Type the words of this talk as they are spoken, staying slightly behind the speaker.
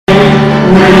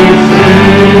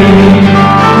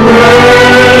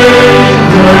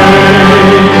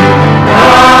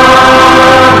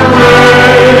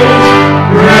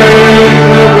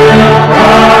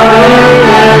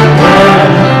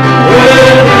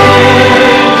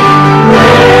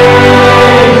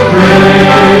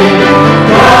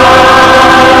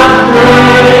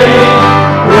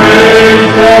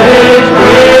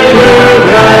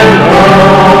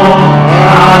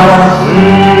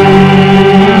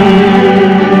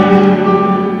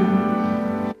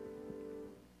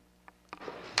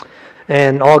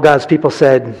And all God's people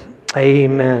said,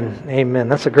 amen, amen.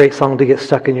 That's a great song to get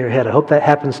stuck in your head. I hope that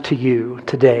happens to you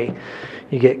today.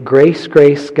 You get grace,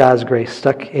 grace, God's grace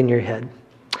stuck in your head.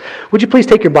 Would you please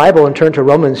take your Bible and turn to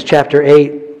Romans chapter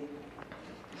 8.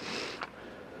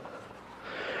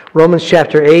 Romans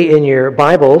chapter 8 in your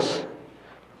Bibles.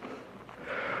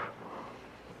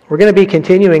 We're going to be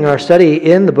continuing our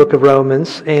study in the book of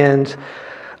Romans, and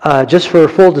just for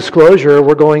full disclosure,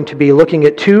 we're going to be looking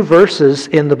at 2 verses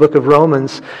in the book of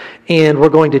Romans, and we're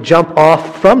going to jump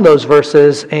off from those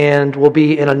verses, and we'll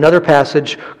be in another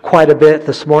passage quite a bit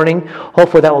this morning.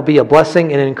 Hopefully that will be a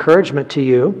blessing and encouragement to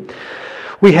you.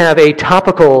 We have a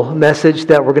topical message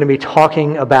that we're going to be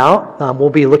talking about.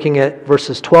 We'll be looking at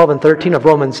verses 12 and 13 of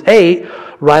Romans 8,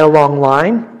 right along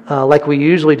line, like we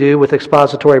usually do with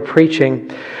expository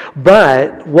preaching.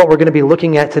 But what we're going to be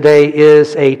looking at today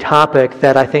is a topic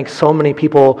that I think so many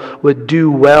people would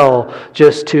do well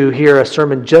just to hear a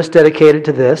sermon just dedicated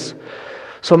to this.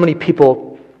 So many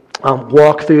people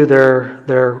walk through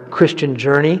their Christian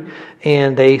journey,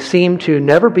 and they seem to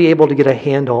never be able to get a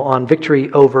handle on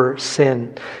victory over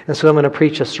sin. And so I'm going to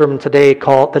preach a sermon today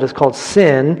that is called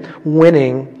Sin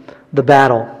Winning the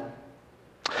Battle.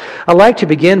 I'd like to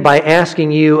begin by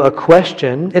asking you a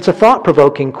question. It's a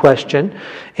thought-provoking question,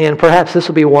 and perhaps this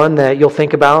will be one that you'll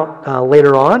think about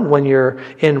later on when you're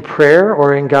in prayer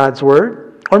or in God's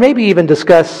Word, or maybe even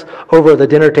discuss over the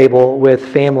dinner table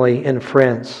with family and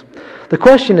friends. The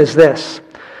question is this: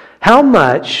 how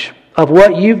much of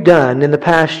what you've done in the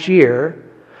past year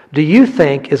do you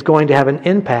think is going to have an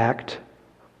impact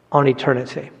on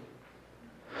eternity?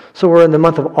 So we're in the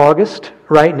month of August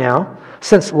right now.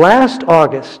 Since last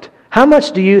August, how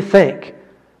much do you think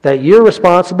that you're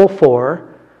responsible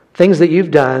for, things that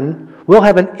you've done, will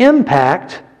have an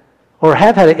impact or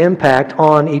have had an impact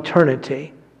on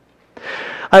eternity?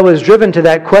 I was driven to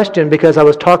that question because I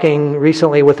was talking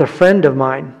recently with a friend of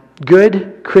mine,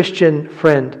 good Christian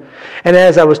friend. And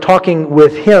as I was talking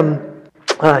with him,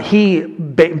 he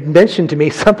mentioned to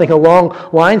me something along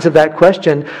lines of that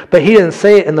question, but he didn't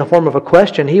say it in the form of a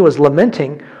question. He was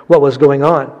lamenting what was going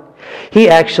on. He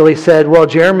actually said, well,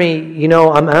 Jeremy,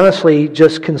 I'm honestly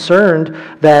just concerned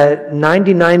that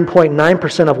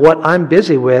 99.9% of what I'm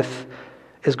busy with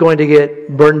is going to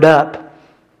get burned up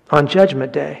on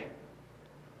Judgment Day.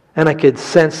 And I could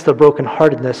sense the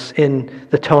brokenheartedness in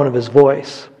the tone of his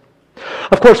voice.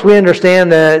 Of course, we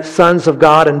understand that sons of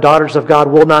God and daughters of God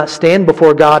will not stand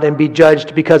before God and be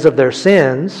judged because of their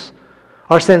sins.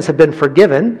 Our sins have been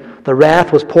forgiven. The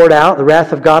wrath was poured out. The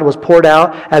wrath of God was poured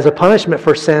out as a punishment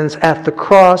for sins at the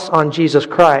cross on Jesus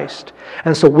Christ.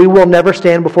 And so we will never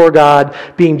stand before God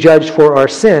being judged for our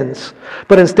sins.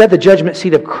 But instead, the judgment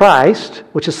seat of Christ,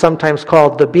 which is sometimes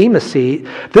called the Bema seat,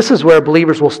 this is where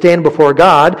believers will stand before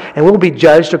God and will be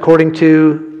judged according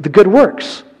to the good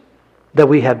works that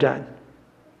we have done.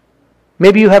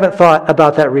 Maybe you haven't thought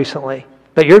about that recently,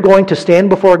 but you're going to stand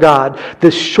before God,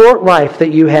 this short life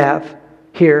that you have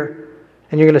here,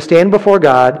 and you're going to stand before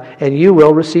God, and you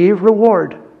will receive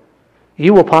reward.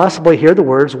 You will possibly hear the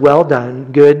words, well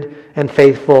done, good and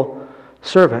faithful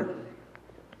servant.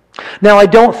 Now, I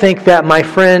don't think that my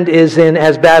friend is in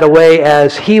as bad a way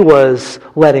as he was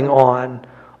letting on.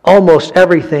 Almost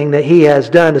everything that he has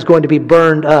done is going to be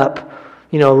burned up.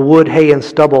 Wood, hay, and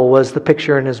stubble was the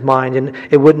picture in his mind, and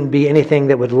it wouldn't be anything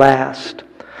that would last.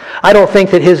 I don't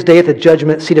think that his day at the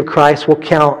judgment seat of Christ will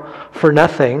count for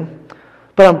nothing.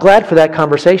 But I'm glad for that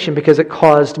conversation because it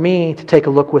caused me to take a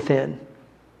look within,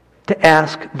 to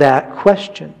ask that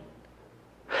question.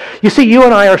 You see, you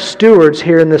and I are stewards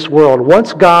here in this world.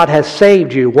 Once God has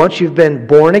saved you, once you've been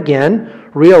born again,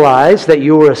 realize that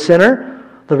you were a sinner.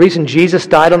 The reason Jesus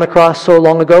died on the cross so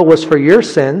long ago was for your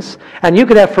sins, and you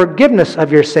could have forgiveness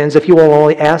of your sins if you will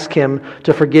only ask Him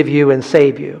to forgive you and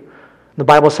save you. The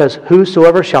Bible says,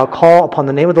 whosoever shall call upon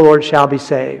the name of the Lord shall be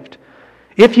saved.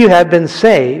 If you have been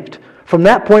saved, from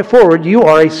that point forward, you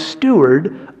are a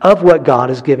steward of what God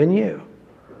has given you.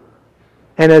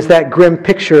 And as that grim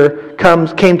picture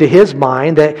came to his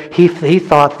mind, that he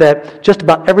thought that just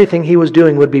about everything he was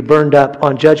doing would be burned up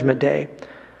on Judgment Day,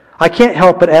 I can't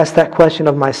help but ask that question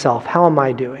of myself. How am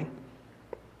I doing?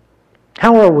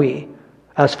 How are we,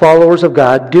 as followers of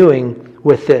God, doing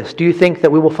with this? Do you think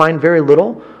that we will find very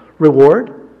little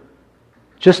reward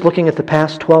just looking at the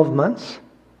past 12 months?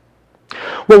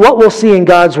 Well, what we'll see in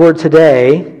God's Word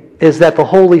today is that the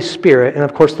Holy Spirit, and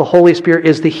of course the Holy Spirit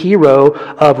is the hero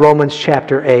of Romans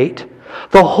chapter 8,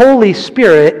 the Holy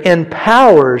Spirit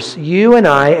empowers you and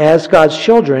I as God's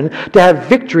children to have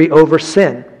victory over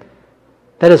sin.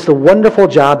 That is the wonderful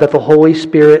job that the Holy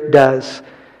Spirit does.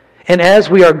 And as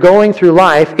we are going through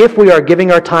life, if we are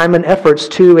giving our time and efforts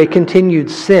to a continued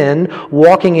sin,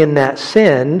 walking in that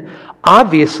sin,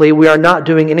 obviously we are not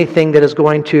doing anything that is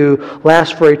going to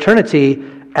last for eternity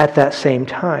at that same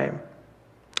time.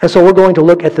 And so we're going to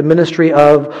look at the ministry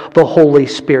of the Holy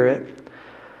Spirit.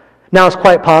 Now, it's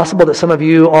quite possible that some of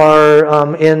you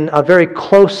are in a very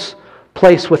close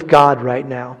place with God right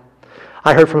now.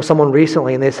 I heard from someone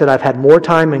recently, and they said, I've had more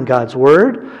time in God's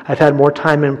Word, I've had more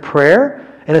time in prayer,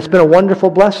 and it's been a wonderful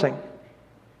blessing.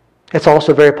 It's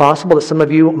also very possible that some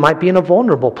of you might be in a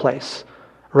vulnerable place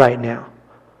right now.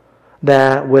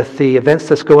 That with the events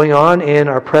that's going on in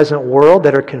our present world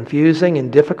that are confusing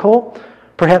and difficult,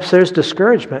 perhaps there's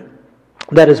discouragement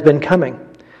that has been coming.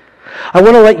 I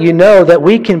want to let you know that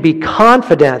we can be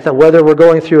confident that whether we're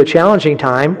going through a challenging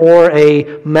time or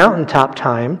a mountaintop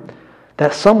time,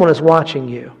 that someone is watching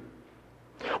you.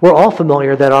 We're all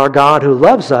familiar that our God who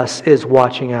loves us is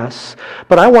watching us,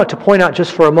 but I want to point out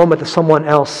just for a moment that someone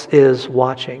else is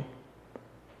watching.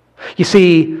 You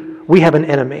see, we have an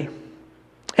enemy,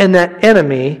 and that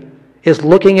enemy is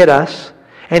looking at us,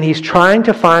 and he's trying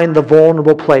to find the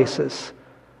vulnerable places.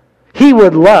 He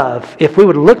would love if we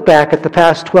would look back at the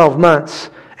past 12 months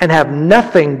and have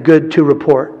nothing good to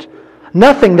report.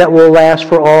 Nothing that will last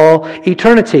for all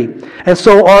eternity. And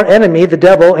so our enemy, the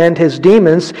devil and his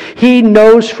demons, he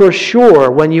knows for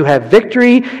sure when you have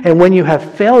victory and when you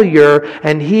have failure,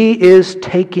 and he is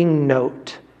taking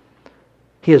note.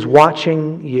 He is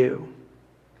watching you.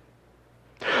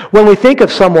 When we think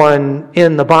of someone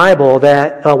in the Bible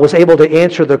that was able to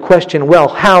answer the question, well,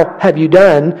 how have you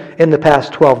done in the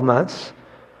past 12 months?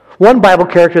 One Bible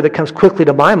character that comes quickly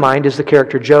to my mind is the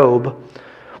character Job.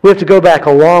 We have to go back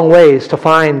a long ways to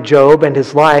find Job and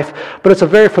his life, but it's a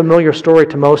very familiar story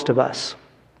to most of us.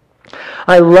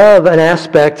 I love an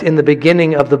aspect in the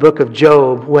beginning of the book of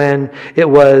Job when it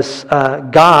was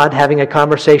God having a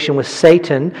conversation with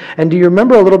Satan. And do you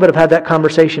remember a little bit of how that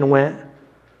conversation went?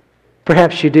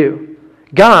 Perhaps you do.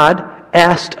 God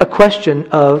asked a question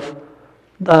from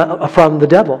the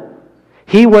devil.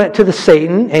 He went to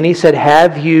Satan and he said,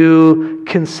 have you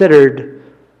considered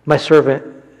my servant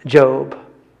Job?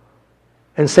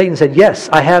 And Satan said, yes,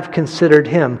 I have considered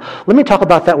him. Let me talk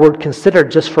about that word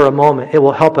considered just for a moment. It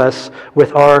will help us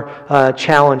with our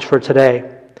challenge for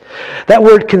today. That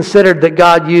word considered that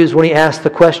God used when he asked the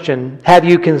question, have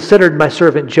you considered my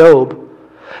servant Job?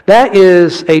 That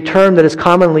is a term that is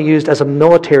commonly used as a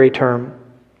military term.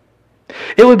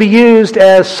 It would be used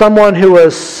as someone who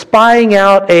was spying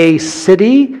out a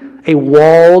city, a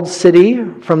walled city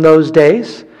from those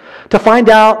days, to find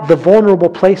out the vulnerable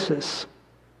places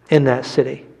in that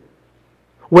city.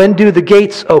 When do the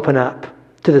gates open up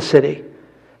to the city?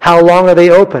 How long are they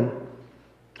open?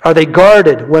 Are they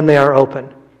guarded when they are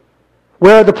open?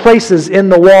 Where are the places in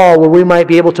the wall where we might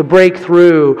be able to break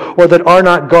through or that are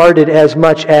not guarded as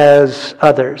much as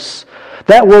others?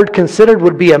 That word considered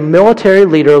would be a military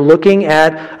leader looking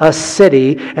at a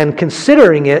city and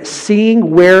considering it, seeing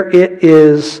where it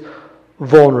is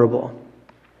vulnerable.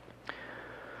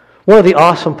 One of the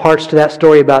awesome parts to that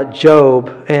story about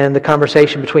Job and the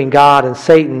conversation between God and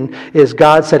Satan is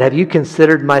God said, have you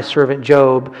considered my servant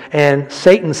Job? And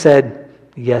Satan said,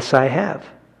 yes, I have.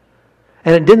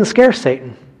 And it didn't scare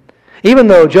Satan. Even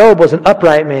though Job was an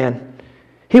upright man,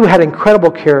 he had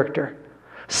incredible character.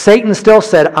 Satan still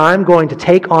said, I'm going to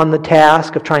take on the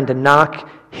task of trying to knock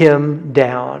him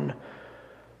down.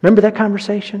 Remember that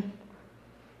conversation?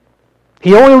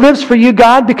 He only lives for you,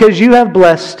 God, because you have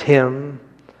blessed him.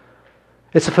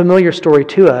 It's a familiar story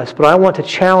to us, but I want to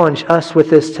challenge us with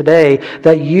this today,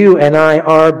 that you and I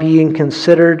are being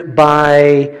considered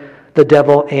by the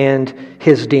devil and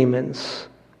his demons.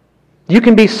 You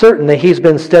can be certain that he's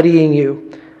been studying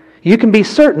you. You can be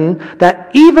certain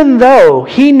that even though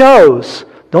he knows,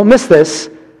 don't miss this,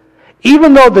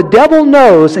 even though the devil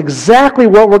knows exactly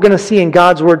what we're going to see in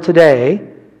God's Word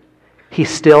today, he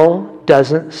still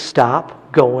doesn't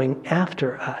stop going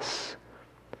after us.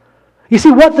 You see,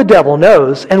 what the devil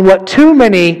knows, and what too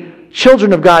many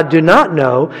children of God do not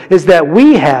know, is that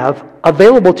we have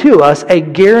available to us a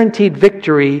guaranteed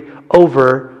victory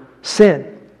over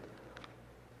sin.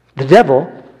 The devil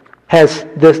has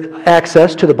this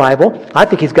access to the Bible. I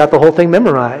think he's got the whole thing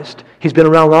memorized. He's been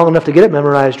around long enough to get it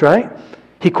memorized, right?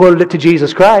 He quoted it to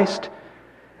Jesus Christ.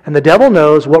 And the devil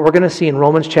knows what we're going to see in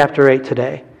Romans chapter 8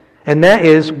 today. And that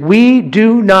is, we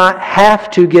do not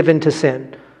have to give in to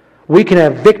sin. We can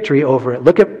have victory over it.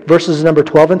 Look at verses number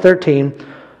 12 and 13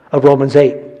 of Romans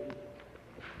 8.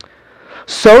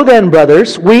 So then,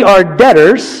 brothers, we are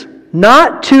debtors,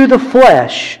 not to the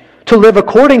flesh, to live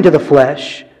according to the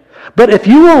flesh. But if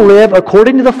you will live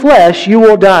according to the flesh, you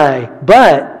will die.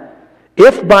 But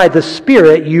if by the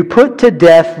Spirit you put to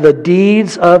death the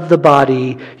deeds of the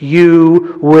body,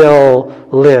 you will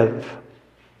live.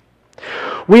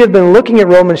 We have been looking at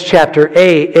Romans chapter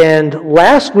 8, and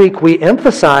last week we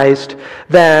emphasized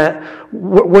that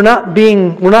we're not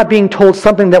being told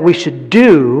something that we should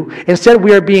do. Instead,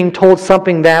 we are being told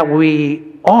something that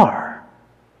we are.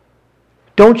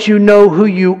 Don't you know who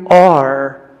you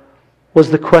are? Was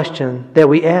the question that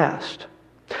we asked.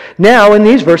 Now, in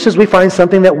these verses, we find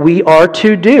something that we are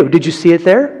to do. Did you see it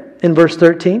there in verse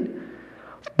 13?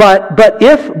 But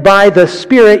if by the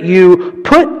Spirit you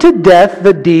put to death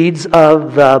the deeds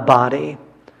of the body.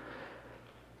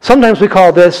 Sometimes we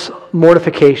call this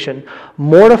mortification.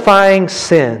 Mortifying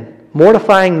sin.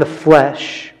 Mortifying the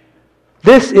flesh.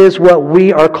 This is what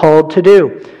we are called to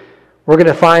do. We're going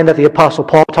to find that the Apostle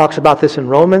Paul talks about this in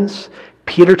Romans.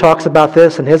 Peter talks about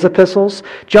this in his epistles.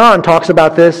 John talks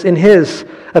about this in his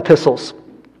epistles.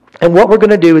 And what we're going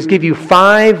to do is give you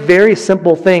 5 very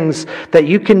simple things that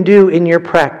you can do in your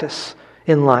practice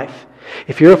in life.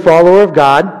 If you're a follower of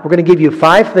God, we're going to give you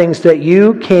 5 things that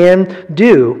you can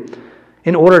do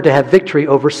in order to have victory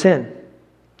over sin.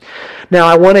 Now,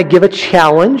 I want to give a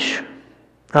challenge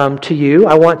to you.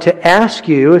 I want to ask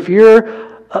you, if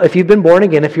you've been born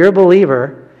again, if you're a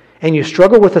believer, and you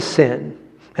struggle with a sin,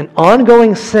 an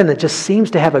ongoing sin that just seems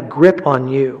to have a grip on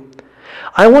you,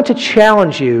 I want to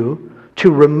challenge you to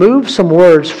remove some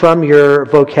words from your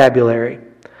vocabulary.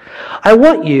 I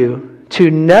want you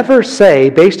to never say,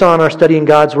 based on our study in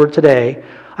God's Word today,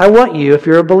 I want you, if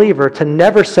you're a believer, to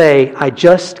never say, I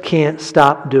just can't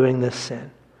stop doing this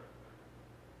sin.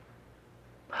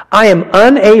 I am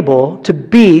unable to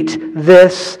beat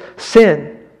this sin.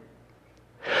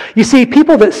 You see,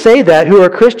 people that say that, who are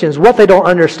Christians, what they don't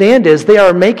understand is they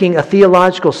are making a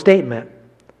theological statement.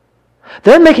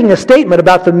 They're making a statement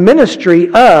about the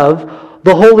ministry of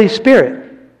the Holy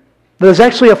Spirit. That is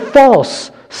actually a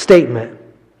false statement.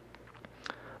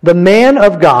 The man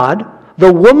of God,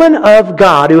 the woman of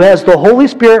God who has the Holy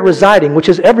Spirit residing, which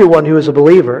is everyone who is a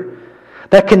believer,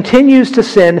 that continues to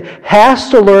sin, has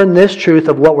to learn this truth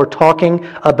of what we're talking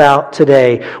about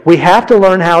today. We have to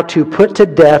learn how to put to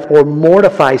death or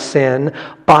mortify sin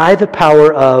by the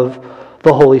power of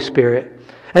the Holy Spirit.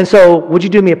 And so, would you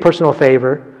do me a personal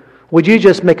favor? Would you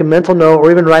just make a mental note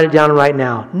or even write it down right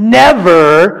now?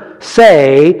 Never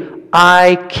say,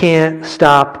 I can't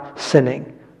stop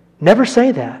sinning. Never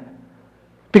say that.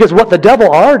 Because what the devil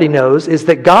already knows is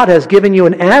that God has given you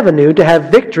an avenue to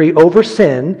have victory over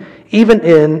sin, even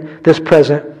in this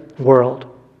present world.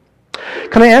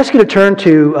 Can I ask you to turn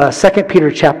to 2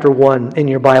 Peter chapter 1 in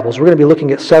your Bibles? We're going to be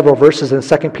looking at several verses in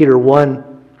 2 Peter 1.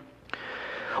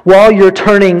 While you're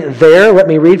turning there, let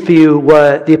me read for you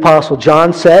what the Apostle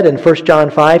John said in 1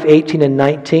 John 5, 18 and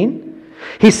 19.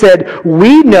 He said,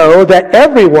 we know that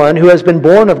everyone who has been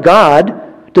born of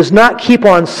God does not keep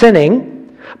on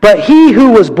sinning, but he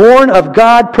who was born of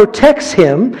God protects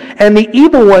him, and the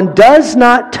evil one does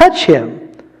not touch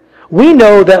him. We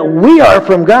know that we are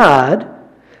from God,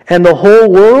 and the whole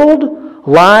world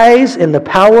lies in the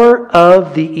power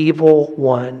of the evil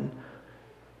one.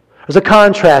 There's a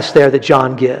contrast there that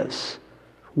John gives.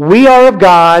 We are of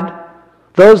God.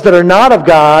 Those that are not of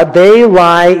God, they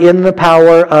lie in the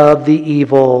power of the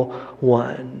evil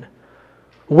one.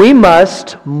 We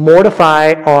must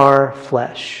mortify our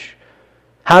flesh.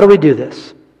 How do we do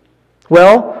this?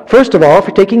 Well, first of all, if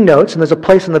you're taking notes, and there's a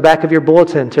place in the back of your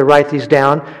bulletin to write these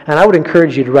down, and I would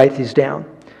encourage you to write these down.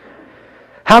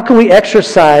 How can we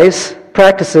exercise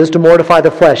practices to mortify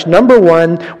the flesh? Number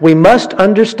 1, we must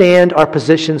understand our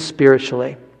position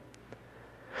spiritually.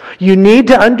 You need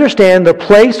to understand the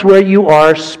place where you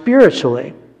are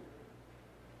spiritually.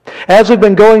 As we've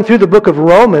been going through the book of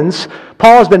Romans,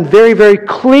 Paul has been very, very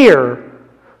clear.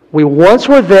 We once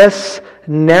were this,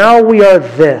 now we are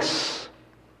this.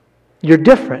 You're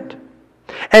different.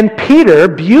 And Peter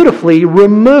beautifully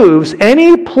removes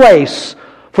any place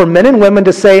for men and women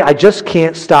to say, I just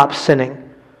can't stop sinning.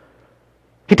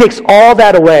 He takes all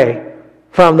that away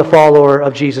from the follower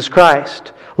of Jesus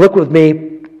Christ. Look with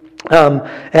me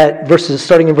at verses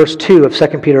starting in verse 2 of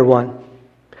 2 Peter 1.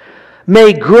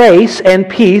 May grace and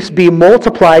peace be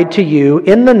multiplied to you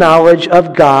in the knowledge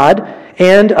of God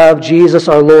and of Jesus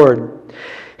our Lord.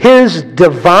 His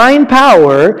divine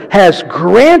power has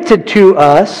granted to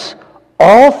us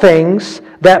all things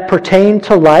that pertain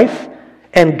to life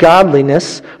and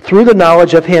godliness through the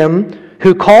knowledge of Him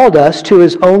who called us to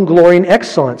His own glory and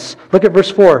excellence. Look at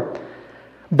verse 4.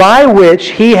 By which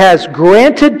He has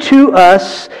granted to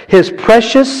us His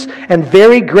precious and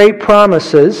very great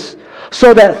promises,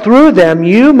 so that through them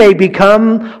you may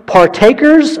become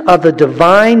partakers of the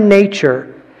divine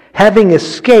nature, having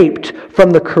escaped from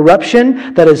the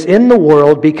corruption that is in the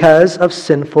world because of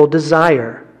sinful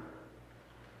desire.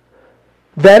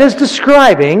 That is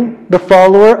describing the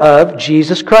follower of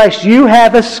Jesus Christ. You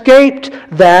have escaped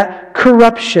that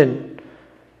corruption.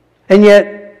 And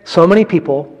yet, so many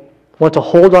people want to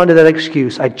hold on to that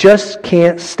excuse. I just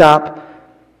can't stop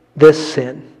this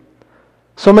sin.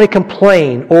 So many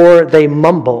complain or they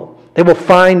mumble. They will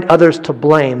find others to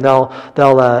blame. They'll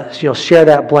share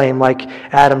that blame like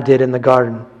Adam did in the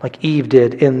garden, like Eve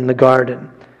did in the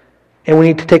garden. And we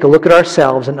need to take a look at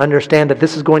ourselves and understand that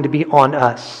this is going to be on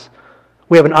us.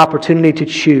 We have an opportunity to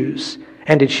choose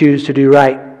and to choose to do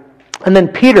right. And then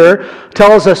Peter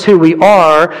tells us who we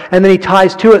are, and then he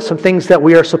ties to it some things that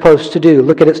we are supposed to do.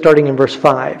 Look at it starting in verse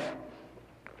 5.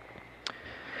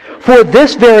 For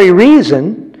this very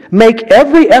reason, make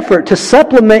every effort to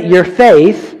supplement your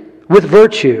faith with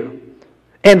virtue,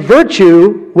 and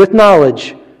virtue with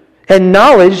knowledge, and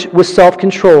knowledge with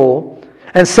self-control,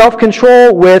 and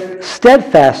self-control with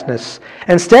steadfastness,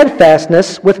 and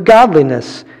steadfastness with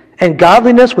godliness, and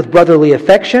godliness with brotherly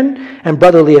affection, and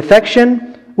brotherly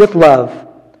affection with love.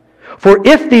 For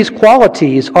if these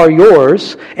qualities are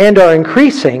yours and are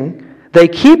increasing, they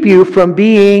keep you from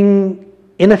being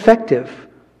ineffective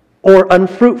or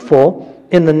unfruitful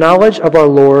in the knowledge of our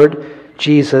Lord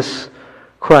Jesus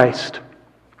Christ.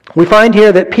 We find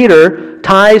here that Peter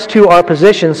ties to our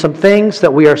position some things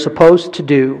that we are supposed to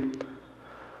do.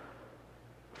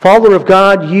 Follower of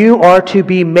God, you are to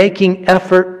be making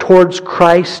effort towards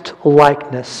Christ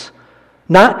likeness,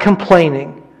 not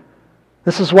complaining.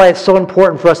 This is why it's so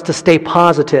important for us to stay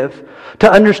positive,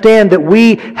 to understand that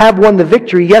we have won the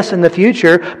victory, yes, in the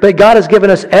future, but God has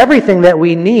given us everything that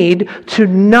we need to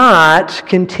not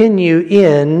continue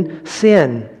in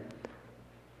sin.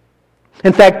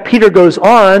 In fact, Peter goes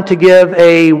on to give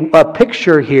a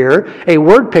picture here, a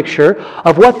word picture,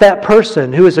 of what that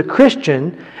person who is a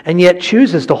Christian and yet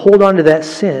chooses to hold on to that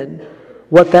sin,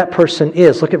 what that person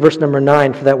is. Look at verse number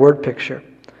 9 for that word picture.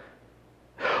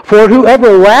 For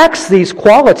whoever lacks these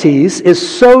qualities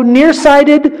is so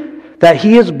nearsighted that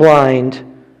he is blind,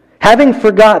 having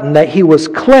forgotten that he was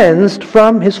cleansed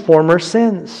from his former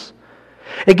sins.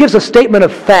 It gives a statement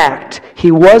of fact.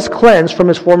 He was cleansed from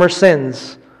his former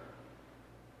sins.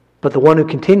 But the one who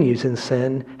continues in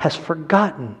sin has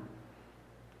forgotten.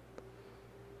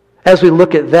 As we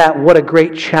look at that, what a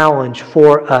great challenge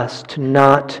for us to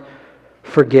not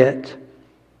forget.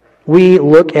 We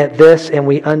look at this and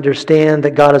we understand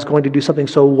that God is going to do something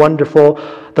so wonderful.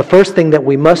 The first thing that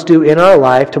we must do in our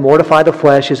life to mortify the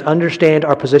flesh is understand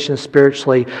our position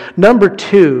spiritually. Number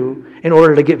 2, in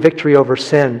order to get victory over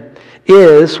sin,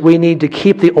 is we need to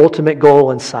keep the ultimate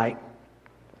goal in sight.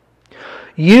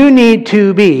 You need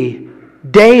to be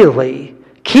daily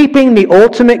keeping the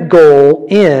ultimate goal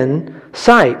in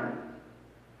sight.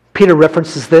 Peter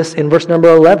references this in verse number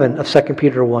 11 of 2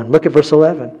 Peter 1. Look at verse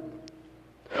 11.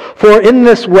 For in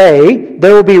this way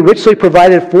there will be richly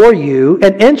provided for you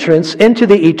an entrance into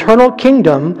the eternal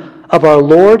kingdom of our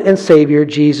Lord and Savior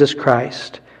Jesus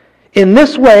Christ. In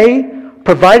this way,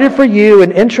 provided for you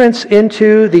an entrance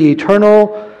into the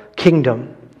eternal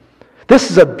kingdom. This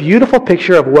is a beautiful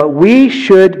picture of what we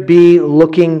should be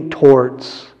looking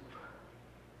towards.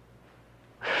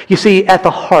 You see, at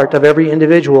the heart of every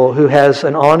individual who has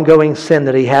an ongoing sin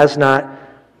that he has not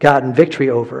gotten victory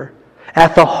over,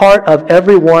 at the heart of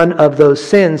every one of those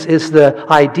sins is the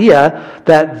idea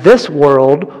that this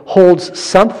world holds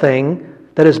something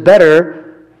that is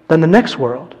better than the next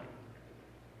world.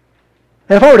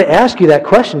 And if I were to ask you that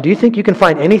question, do you think you can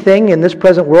find anything in this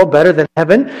present world better than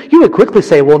heaven? You would quickly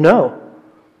say, well, no.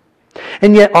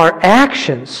 And yet our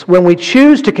actions, when we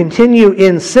choose to continue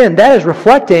in sin, that is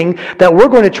reflecting that we're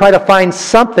going to try to find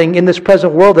something in this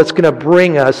present world that's going to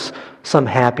bring us some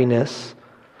happiness,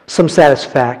 some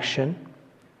satisfaction.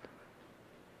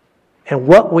 And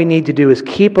what we need to do is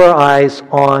keep our eyes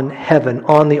on heaven,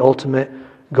 on the ultimate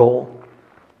goal.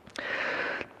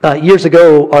 Years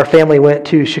ago, our family went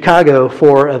to Chicago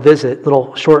for a visit,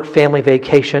 little short family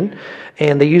vacation,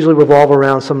 and they usually revolve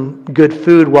around some good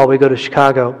food while we go to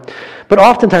Chicago. But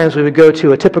oftentimes we would go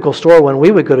to a typical store when we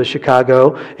would go to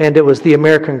Chicago, and it was the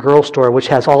American Girl store, which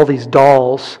has all these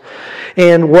dolls.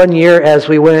 And one year as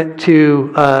we went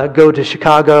to go to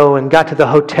Chicago and got to the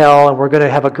hotel and we're going to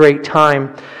have a great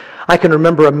time, I can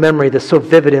remember a memory that's so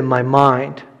vivid in my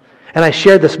mind. And I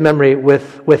shared this memory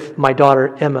with my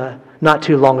daughter, Emma, not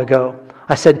too long ago.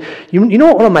 I said, you know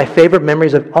what one of my favorite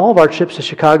memories of all of our trips to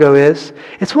Chicago is?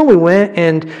 It's when we went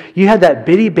and you had that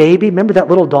bitty baby. Remember that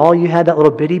little doll you had, that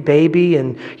little bitty baby?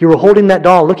 And you were holding that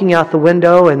doll, looking out the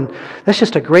window, and that's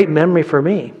just a great memory for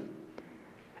me.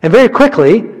 And very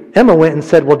quickly, Emma went and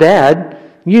said, well, Dad,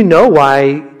 you know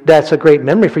why that's a great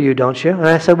memory for you, don't you? And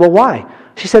I said, well, why?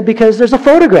 She said, because there's a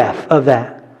photograph of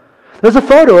that. There's a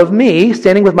photo of me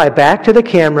standing with my back to the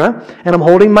camera, and I'm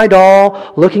holding my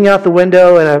doll, looking out the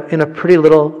window in a pretty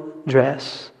little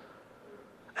dress.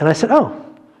 And I said, oh,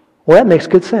 well, that makes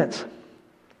good sense.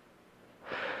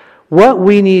 What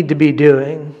we need to be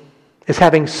doing is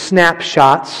having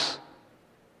snapshots,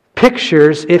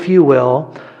 pictures, if you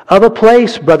will, of a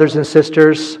place, brothers and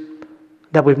sisters,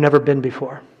 that we've never been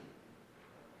before.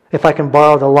 If I can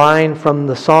borrow the line from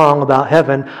the song about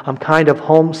heaven, I'm kind of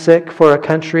homesick for a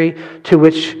country to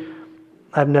which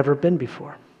I've never been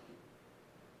before.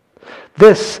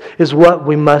 This is what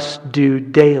we must do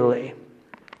daily.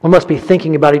 We must be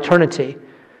thinking about eternity.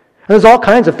 And there's all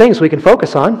kinds of things we can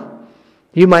focus on.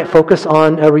 You might focus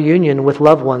on a reunion with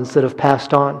loved ones that have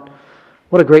passed on.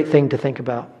 What a great thing to think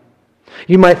about.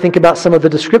 You might think about some of the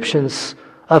descriptions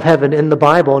of heaven in the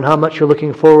Bible and how much you're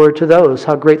looking forward to those,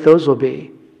 how great those will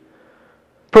be.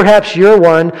 Perhaps you're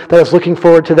one that is looking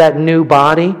forward to that new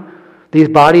body. These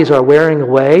bodies are wearing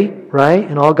away, right?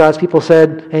 And all God's people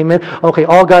said, amen. Okay,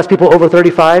 all God's people over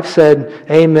 35 said,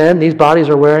 amen. These bodies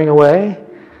are wearing away.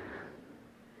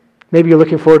 Maybe you're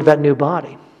looking forward to that new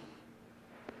body.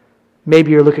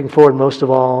 Maybe you're looking forward most of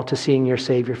all to seeing your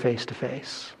Savior face to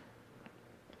face.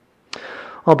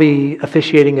 I'll be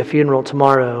officiating a funeral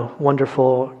tomorrow.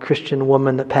 Wonderful Christian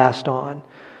woman that passed on.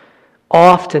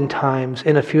 Oftentimes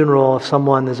in a funeral, if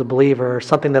someone is a believer,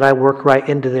 something that I work right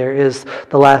into there is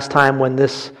the last time when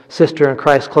this sister in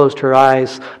Christ closed her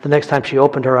eyes, the next time she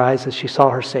opened her eyes is she saw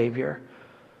her Savior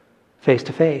face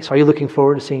to face. Are you looking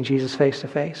forward to seeing Jesus face to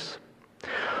face?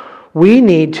 We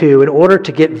need to, in order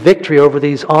to get victory over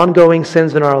these ongoing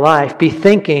sins in our life, be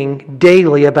thinking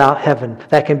daily about heaven.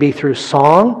 That can be through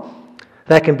song.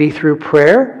 That can be through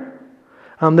prayer.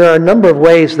 There are a number of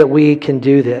ways that we can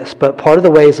do this, but part of the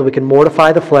ways that we can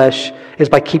mortify the flesh is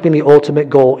by keeping the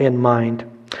ultimate goal in mind.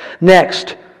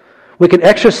 Next, we can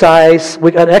exercise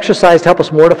to help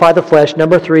us mortify the flesh.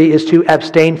 Number 3 is to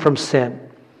abstain from sin.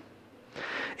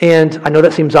 And I know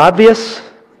that seems obvious.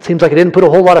 It seems like I didn't put a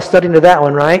whole lot of study into that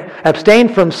one, right? Abstain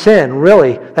from sin,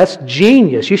 really. That's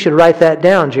genius. You should write that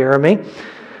down, Jeremy.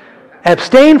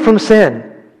 Abstain from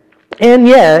sin. And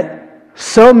yet,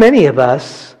 so many of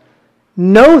us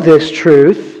know this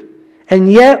truth,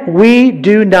 and yet we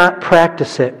do not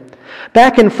practice it.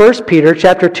 Back in 1 Peter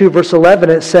chapter 2, verse 11,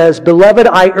 it says, Beloved,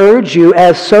 I urge you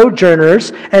as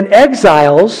sojourners and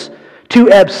exiles to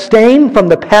abstain from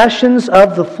the passions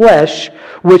of the flesh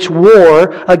which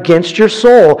war against your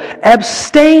soul.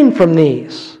 Abstain from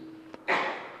these.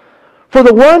 For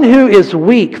the one who is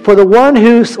weak, for the one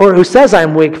who says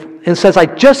I'm weak and says I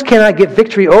just cannot get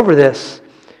victory over this,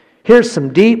 here's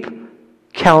some deep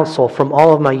counsel from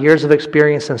all of my years of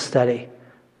experience and study.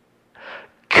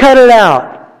 Cut it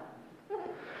out.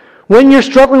 When you're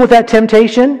struggling with that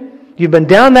temptation, you've been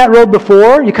down that road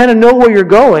before, you kind of know where you're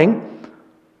going,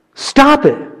 stop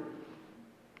it.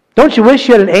 Don't you wish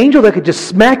you had an angel that could just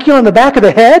smack you on the back of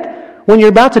the head when you're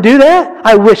about to do that?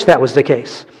 I wish that was the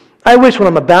case. I wish when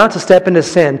I'm about to step into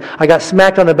sin, I got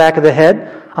smacked on the back of the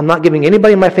head. I'm not giving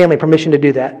anybody in my family permission to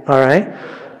do that, all right?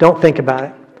 Don't think about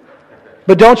it.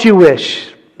 But don't you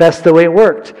wish that's the way it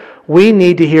worked? We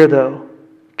need to hear, though,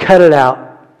 cut it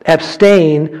out.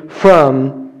 Abstain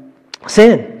from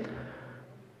sin.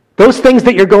 Those things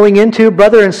that you're going into,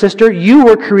 brother and sister, you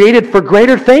were created for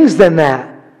greater things than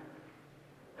that.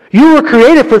 You were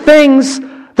created for things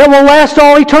that will last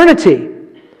all eternity.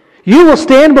 You will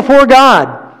stand before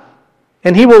God,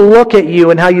 and He will look at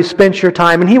you and how you spent your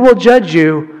time, and He will judge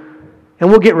you, and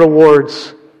we'll get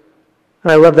rewards.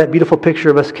 And I love that beautiful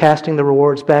picture of us casting the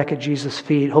rewards back at Jesus'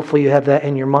 feet. Hopefully you have that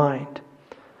in your mind.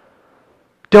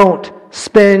 Don't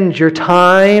spend your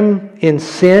time in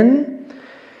sin.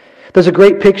 There's a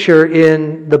great picture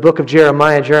in the book of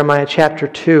Jeremiah chapter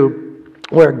 2,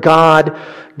 where God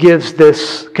gives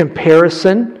this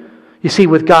comparison. You see,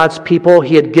 with God's people,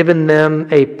 He had given them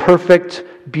a perfect,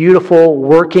 beautiful,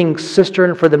 working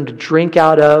cistern for them to drink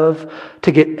out of,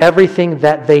 to get everything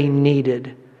that they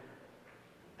needed.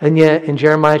 And yet, in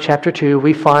Jeremiah chapter 2,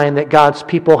 we find that God's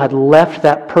people had left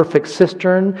that perfect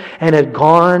cistern and had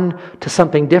gone to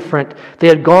something different. They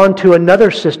had gone to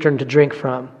another cistern to drink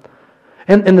from.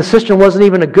 And the cistern wasn't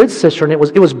even a good cistern. It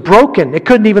was broken. It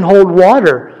couldn't even hold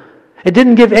water. It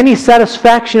didn't give any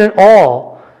satisfaction at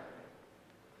all.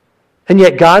 And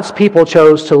yet God's people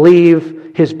chose to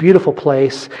leave His beautiful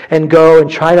place and go and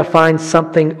try to find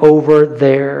something over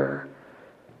there.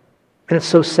 And it's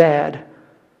so sad.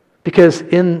 Because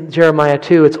in Jeremiah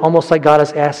 2, it's almost like God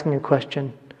is asking a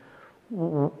question.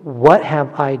 What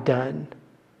have I done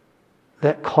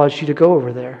that caused you to go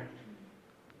over there?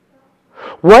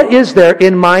 What is there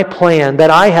in my plan that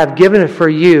I have given for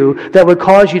you that would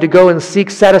cause you to go and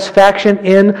seek satisfaction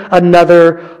in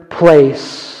another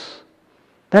place?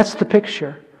 That's the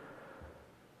picture.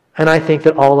 And I think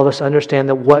that all of us understand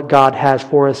that what God has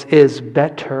for us is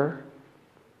better.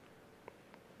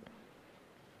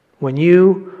 When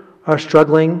you are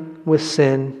struggling with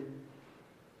sin,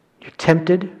 you're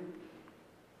tempted,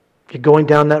 you're going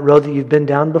down that road that you've been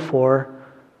down before,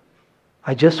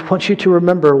 I just want you to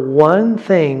remember one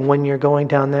thing when you're going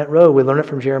down that road. We learn it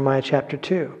from Jeremiah chapter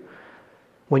 2.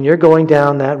 When you're going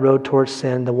down that road towards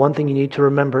sin, the one thing you need to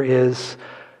remember is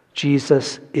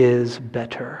Jesus is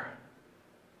better.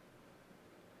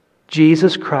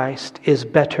 Jesus Christ is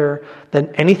better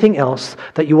than anything else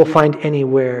that you will find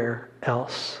anywhere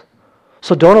else.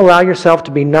 So don't allow yourself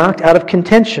to be knocked out of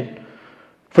contention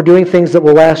for doing things that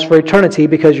will last for eternity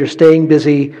because you're staying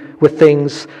busy with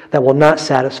things that will not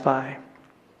satisfy.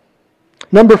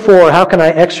 Number 4, how can I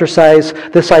exercise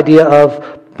this idea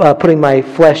of putting my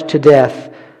flesh to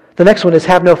death? The next one is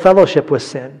have no fellowship with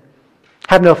sin.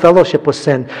 Have no fellowship with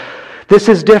sin. This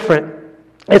is different.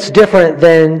 It's different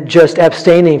than just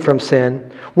abstaining from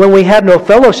sin. When we have no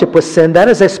fellowship with sin, that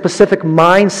is a specific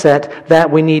mindset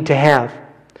that we need to have.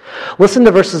 Listen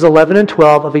to verses 11 and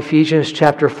 12 of Ephesians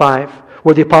chapter 5,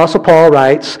 where the Apostle Paul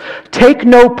writes, "Take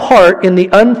no part in the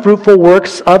unfruitful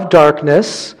works of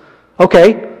darkness."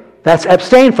 Okay, that's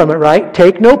abstain from it, right?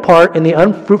 Take no part in the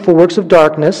unfruitful works of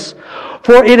darkness,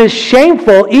 for it is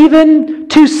shameful even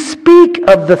to speak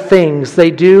of the things they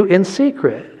do in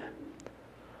secret.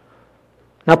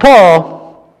 Now,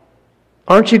 Paul,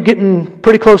 aren't you getting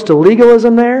pretty close to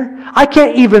legalism there? I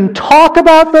can't even talk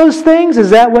about those things?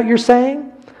 Is that what you're saying?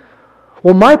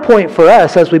 Well, my point for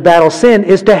us as we battle sin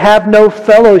is to have no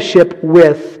fellowship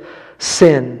with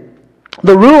sin.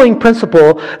 The ruling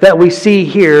principle that we see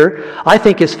here, I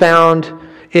think, is found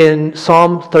in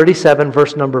Psalm 37,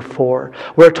 verse number 4,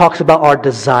 where it talks about our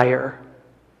desire.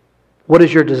 What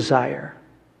is your desire?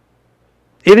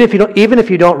 Even if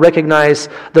you don't recognize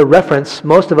the reference,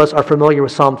 most of us are familiar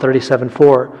with Psalm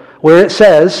 37:4, where it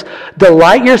says,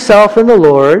 "Delight yourself in the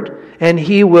Lord, and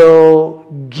He will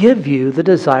give you the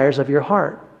desires of your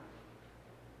heart."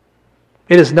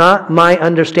 It is not my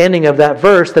understanding of that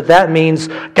verse that means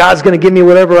God's going to give me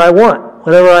whatever I want,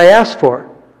 whatever I ask for.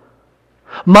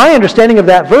 My understanding of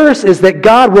that verse is that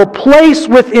God will place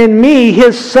within me,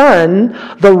 His Son,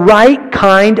 the right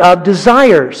kind of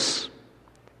desires.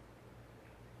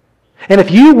 And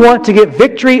if you want to get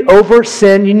victory over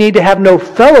sin, you need to have no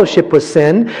fellowship with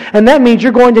sin. And that means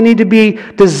you're going to need to be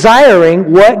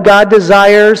desiring what God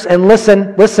desires. And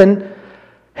listen,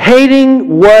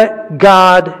 hating what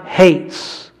God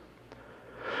hates.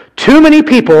 Too many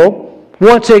people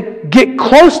want to get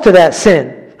close to that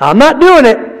sin. I'm not doing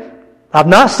it. I've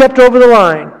not stepped over the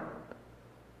line.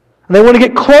 And they want to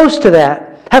get close to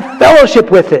that. Have fellowship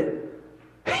with it.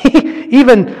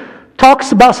 Even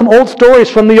talks about some old stories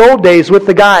from the old days with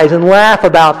the guys and laugh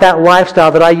about that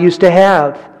lifestyle that I used to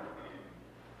have.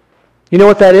 You know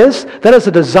what that is? That is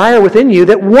a desire within you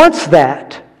that wants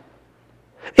that.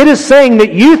 It is saying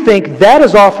that you think that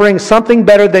is offering something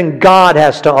better than God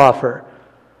has to offer.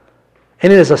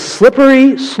 And it is a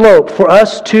slippery slope for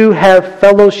us to have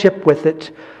fellowship with it.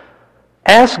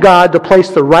 Ask God to place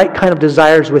the right kind of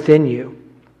desires within you.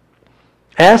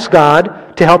 Ask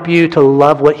God to help you to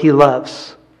love what He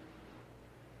loves.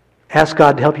 Ask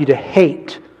God to help you to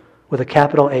hate, with a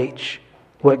capital H,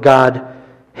 what God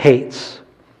hates.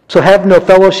 So have no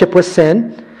fellowship with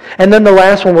sin. And then the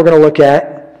last one we're going to look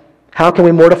at, how can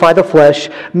we mortify the flesh?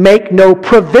 Make no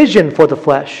provision for the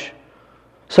flesh.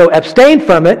 So abstain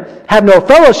from it, have no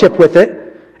fellowship with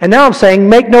it, and now I'm saying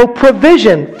make no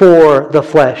provision for the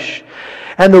flesh.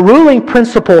 And the ruling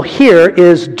principle here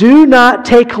is do not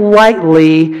take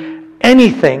lightly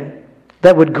anything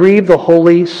that would grieve the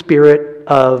Holy Spirit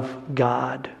of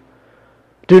God.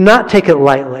 Do not take it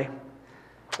lightly.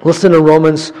 Listen to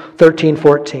Romans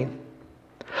 13:14.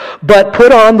 But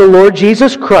put on the Lord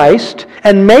Jesus Christ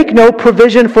and make no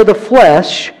provision for the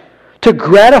flesh to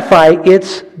gratify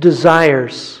its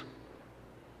desires.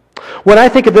 When I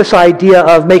think of this idea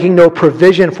of making no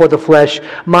provision for the flesh,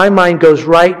 my mind goes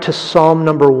right to Psalm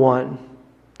number 1.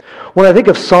 When I think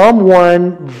of Psalm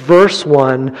 1, verse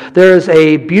 1, there is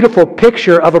a beautiful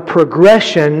picture of a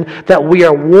progression that we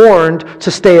are warned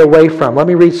to stay away from. Let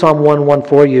me read Psalm 1:1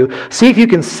 for you. See if you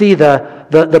can see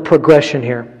the progression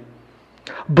here.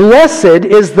 Blessed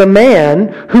is the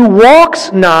man who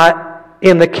walks not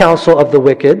in the counsel of the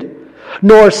wicked,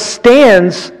 nor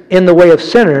stands in the way of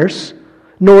sinners,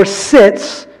 nor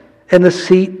sits in the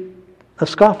seat of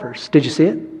scoffers. Did you see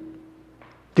it?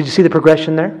 Did you see the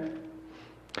progression there?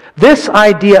 This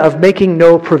idea of making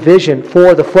no provision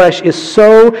for the flesh is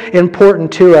so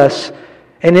important to us.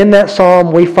 And in that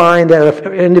psalm, we find that if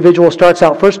an individual starts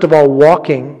out, first of all,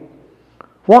 walking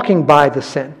by the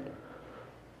sin.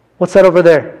 What's that over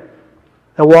there?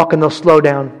 They'll walk and they'll slow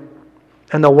down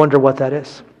and they'll wonder what that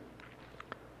is.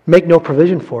 Make no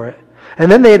provision for it.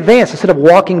 And then they advance. Instead of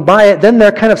walking by it, then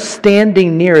they're kind of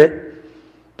standing near it,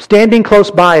 standing close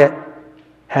by it.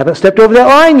 Haven't stepped over that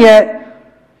line yet,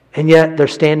 and yet they're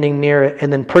standing near it.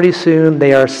 And then pretty soon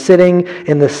they are sitting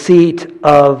in the seat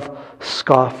of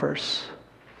scoffers.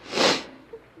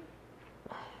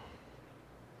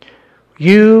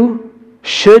 You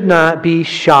should not be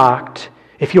shocked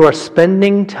if you are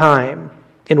spending time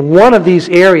in one of these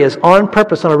areas on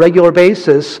purpose on a regular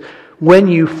basis when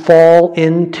you fall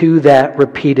into that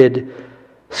repeated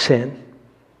sin.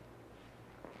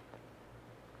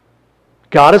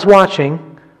 God is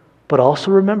watching, but also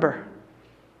remember,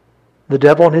 the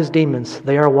devil and his demons,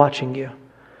 they are watching you.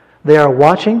 They are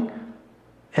watching,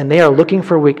 and they are looking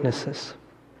for weaknesses.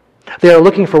 They are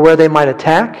looking for where they might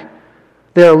attack.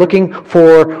 They are looking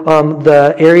for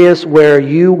the areas where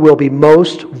you will be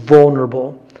most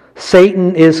vulnerable.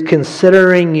 Satan is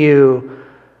considering you.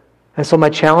 And so my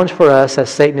challenge for us, as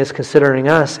Satan is considering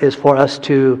us, is for us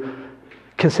to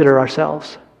consider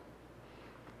ourselves.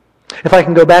 If I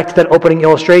can go back to that opening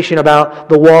illustration about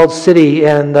the walled city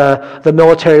and the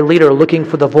military leader looking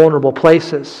for the vulnerable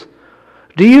places.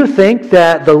 Do you think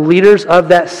that the leaders of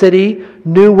that city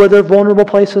knew where their vulnerable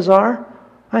places are?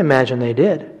 I imagine they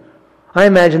did. I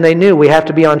imagine they knew we have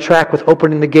to be on track with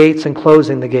opening the gates and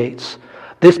closing the gates.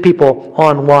 This people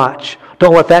on watch.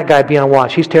 Don't let that guy be on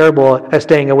watch. He's terrible at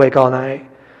staying awake all night.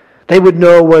 They would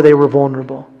know where they were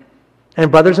vulnerable. And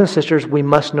brothers and sisters, we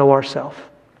must know ourselves.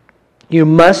 You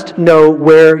must know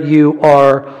where you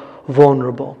are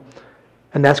vulnerable.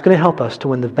 And that's going to help us to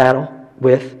win the battle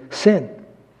with sin.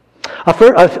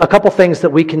 A couple things that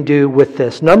we can do with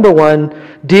this. Number one,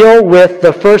 deal with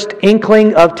the first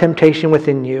inkling of temptation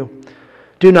within you.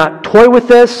 Do not toy with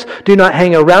this. Do not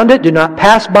hang around it. Do not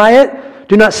pass by it.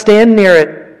 Do not stand near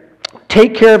it.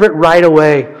 Take care of it right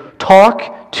away.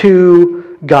 Talk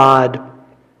to God.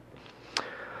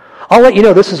 I'll let you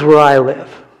know this is where I live.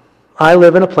 I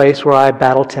live in a place where I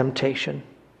battle temptation.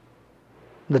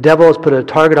 The devil has put a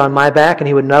target on my back, and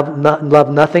he would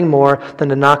love nothing more than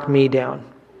to knock me down.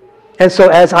 And so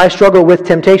as I struggle with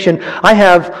temptation, I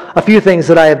have a few things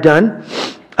that I have done.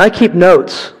 I keep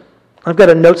notes. I've got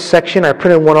a notes section. I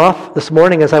printed one off this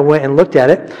morning as I went and looked at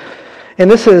it. And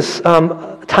this is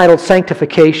titled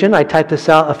Sanctification. I typed this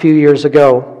out a few years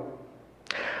ago.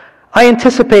 I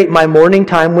anticipate my morning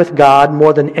time with God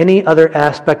more than any other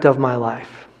aspect of my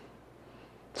life.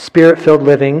 Spirit-filled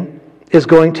living is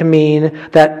going to mean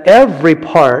that every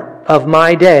part of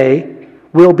my day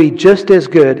will be just as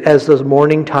good as those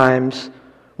morning times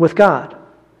with God.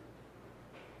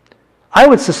 I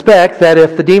would suspect that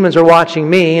if the demons are watching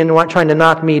me and trying to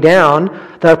knock me down,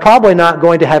 that I'm probably not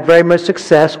going to have very much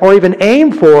success or even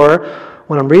aim for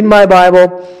when I'm reading my Bible,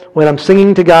 when I'm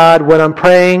singing to God, when I'm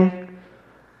praying.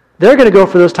 They're going to go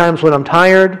for those times when I'm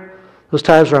tired, those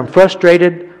times where I'm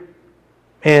frustrated.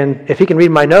 And if he can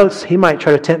read my notes, he might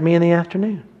try to tempt me in the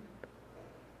afternoon.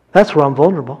 That's where I'm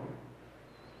vulnerable.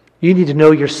 You need to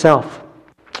know yourself.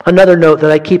 Another note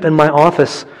that I keep in my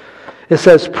office, it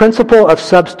says, principle of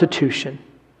substitution.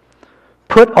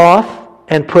 Put off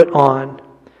and put on.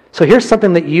 So here's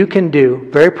something that you can do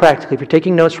very practically. If you're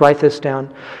taking notes, write this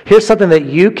down. Here's something that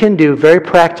you can do very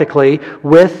practically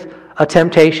with a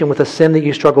temptation, with a sin that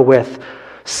you struggle with.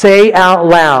 Say out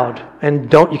loud,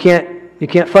 and you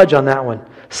can't fudge on that one.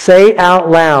 Say out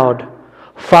loud,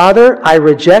 Father, I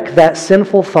reject that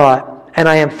sinful thought, and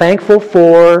I am thankful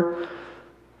for,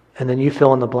 and then you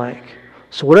fill in the blank.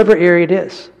 So whatever area it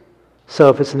is. So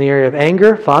if it's in the area of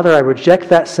anger, Father, I reject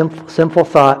that sinful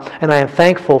thought, and I am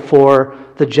thankful for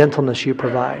the gentleness you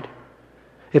provide.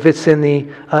 If it's in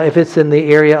the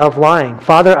area of lying,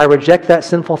 Father, I reject that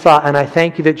sinful thought, and I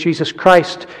thank you that Jesus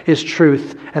Christ is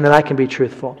truth, and that I can be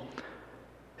truthful.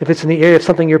 If it's in the area of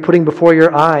something you're putting before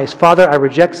your eyes, Father, I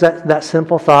reject that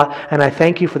sinful thought, and I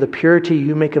thank you for the purity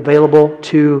you make available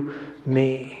to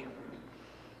me.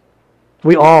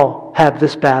 We all have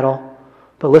this battle,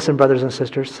 but listen, brothers and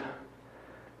sisters,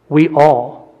 we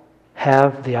all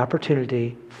have the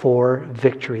opportunity for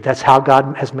victory. That's how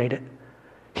God has made it.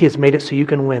 He has made it so you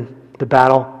can win the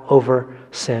battle over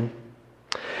sin.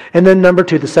 And then number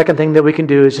 2, the second thing that we can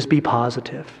do is just be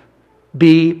positive.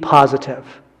 Be positive.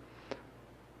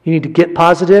 You need to get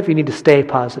positive. You need to stay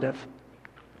positive.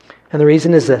 And the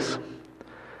reason is this.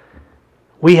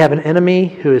 We have an enemy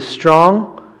who is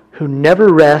strong, who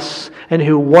never rests, and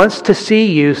who wants to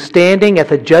see you standing at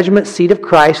the judgment seat of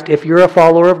Christ if you're a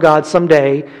follower of God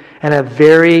someday and have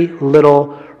very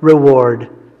little reward.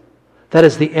 That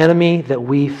is the enemy that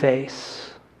we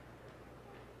face.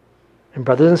 And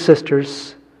brothers and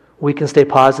sisters, we can stay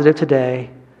positive today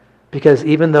because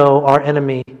even though our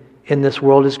enemy in this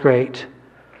world is great,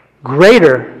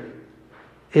 greater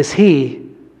is he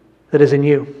that is in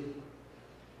you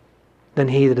than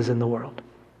he that is in the world.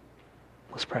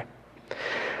 Let's pray.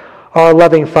 Our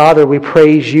loving Father, we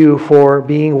praise you for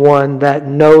being one that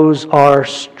knows our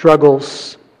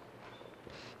struggles.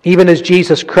 Even as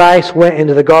Jesus Christ went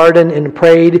into the garden and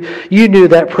prayed, you knew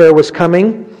that prayer was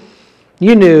coming.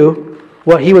 You knew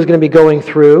what he was going to be going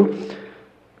through.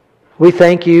 We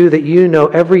thank you that you know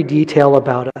every detail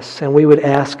about us, and we would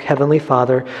ask, Heavenly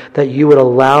Father, that you would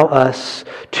allow us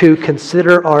to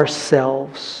consider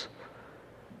ourselves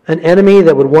an enemy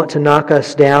that would want to knock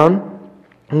us down,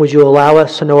 and would you allow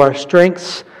us to know our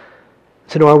strengths,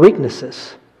 to know our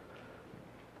weaknesses,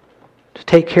 to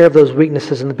take care of those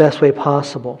weaknesses in the best way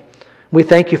possible. We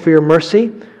thank you for your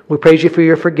mercy. We praise you for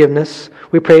your forgiveness.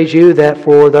 We praise you that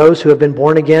for those who have been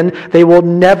born again, they will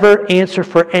never answer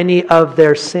for any of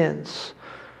their sins.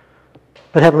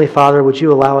 But Heavenly Father, would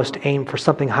you allow us to aim for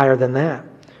something higher than that?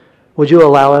 Would you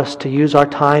allow us to use our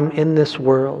time in this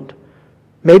world,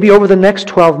 maybe over the next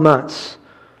 12 months,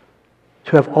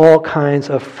 to have all kinds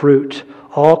of fruit,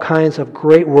 all kinds of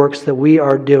great works that we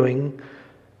are doing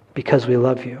because we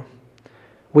love you.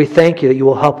 We thank you that you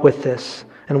will help with this.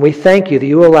 And we thank you that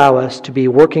you allow us to be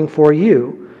working for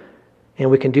you. And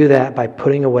we can do that by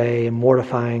putting away and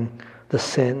mortifying the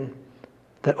sin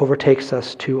that overtakes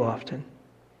us too often.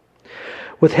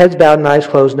 With heads bowed and eyes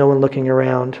closed, no one looking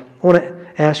around, I want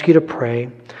to ask you to pray.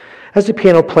 As the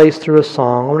piano plays through a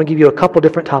song, I want to give you a couple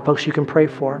different topics you can pray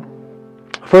for.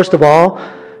 First of all,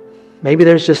 maybe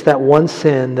there's just that one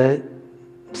sin that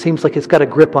seems like it's got a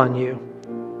grip on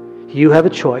you. You have a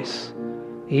choice.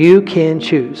 You can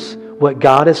choose what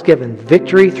God has given,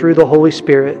 victory through the Holy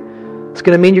Spirit. It's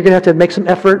going to mean you're going to have to make some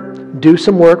effort, do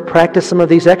some work, practice some of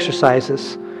these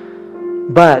exercises.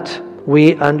 But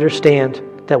we understand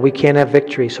that we can have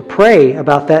victory. So pray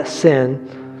about that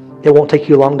sin. It won't take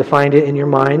you long to find it in your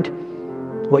mind,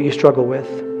 what you struggle with.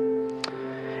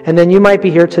 And then you might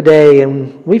be here today,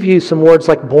 and we've used some words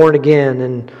like born again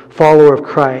and follower of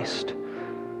Christ.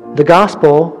 The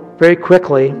gospel, very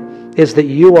quickly, is that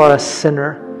you are a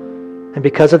sinner. And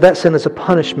because of that sin, there's a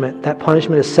punishment. That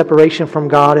punishment is separation from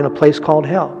God in a place called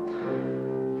hell.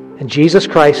 And Jesus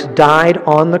Christ died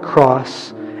on the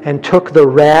cross and took the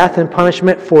wrath and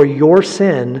punishment for your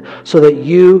sin so that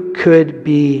you could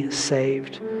be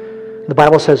saved. The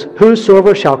Bible says,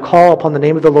 whosoever shall call upon the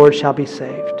name of the Lord shall be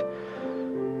saved.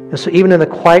 And so even in the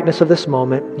quietness of this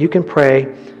moment, you can pray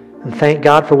and thank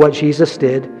God for what Jesus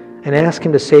did and ask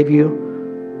him to save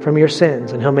you from your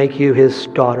sins, and he'll make you his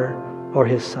daughter or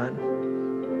his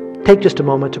son. Take just a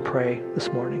moment to pray this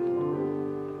morning.